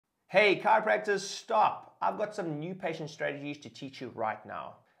Hey, chiropractors, stop! I've got some new patient strategies to teach you right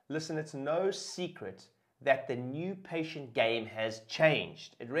now. Listen, it's no secret that the new patient game has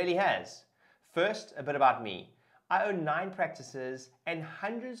changed. It really has. First, a bit about me. I own 9 practices and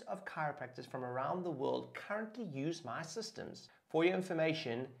hundreds of chiropractors from around the world currently use my systems. For your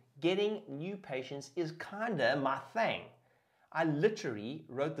information, getting new patients is kinda my thing. I literally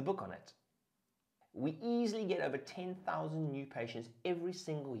wrote the book on it. We easily get over 10,000 new patients every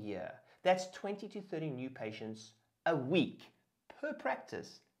single year. That's 20 to 30 new patients a week per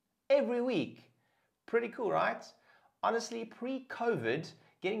practice, every week. Pretty cool, right? Honestly, pre-COVID,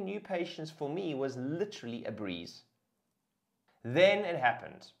 getting new patients for me was literally a breeze. Then it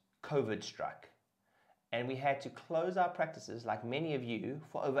happened. COVID struck. And we had to close our practices, like many of you,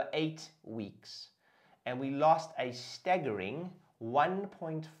 for over 8 weeks. And we lost a staggering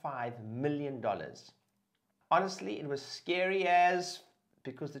 $1.5 million. Honestly, it was scary as,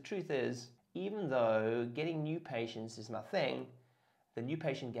 because the truth is, even though getting new patients is my thing, the new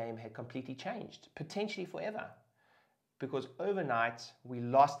patient game had completely changed, potentially forever. Because overnight, we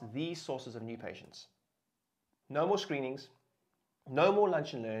lost these sources of new patients. No more screenings, no more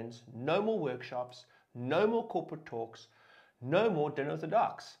lunch and learns, no more workshops, no more corporate talks, no more dinner with the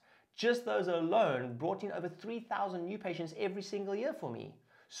docs. Just those alone brought in over 3,000 new patients every single year for me.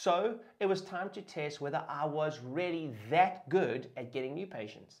 So it was time to test whether I was really that good at getting new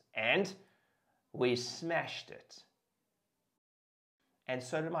patients. And we smashed it. And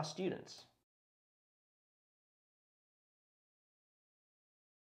so did my students.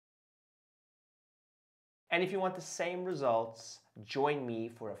 And if you want the same results, join me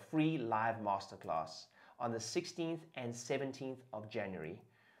for a free live masterclass on the 16th and 17th of January.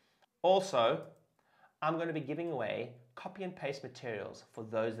 Also, I'm going to be giving away copy and paste materials for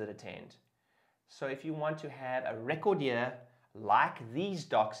those that attend. So if you want to have a record year like these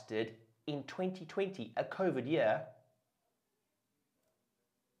docs did in 2020, a COVID year,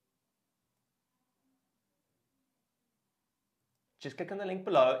 just click on the link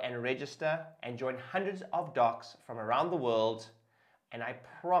below and register and join hundreds of docs from around the world, and I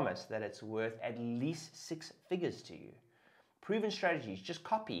promise that it's worth at least 6 figures to you. Proven strategies, just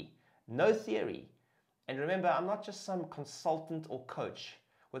copy, no theory. And remember, I'm not just some consultant or coach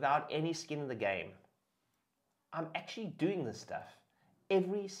without any skin in the game. I'm actually doing this stuff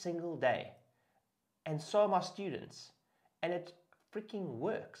every single day. And so are my students. And it freaking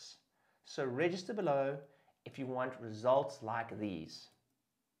works. So register below if you want results like these.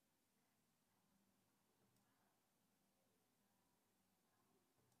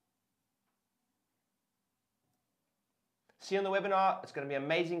 See you on the webinar. It's going to be an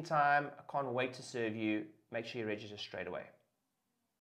amazing time. I can't wait to serve you. Make sure you register straight away.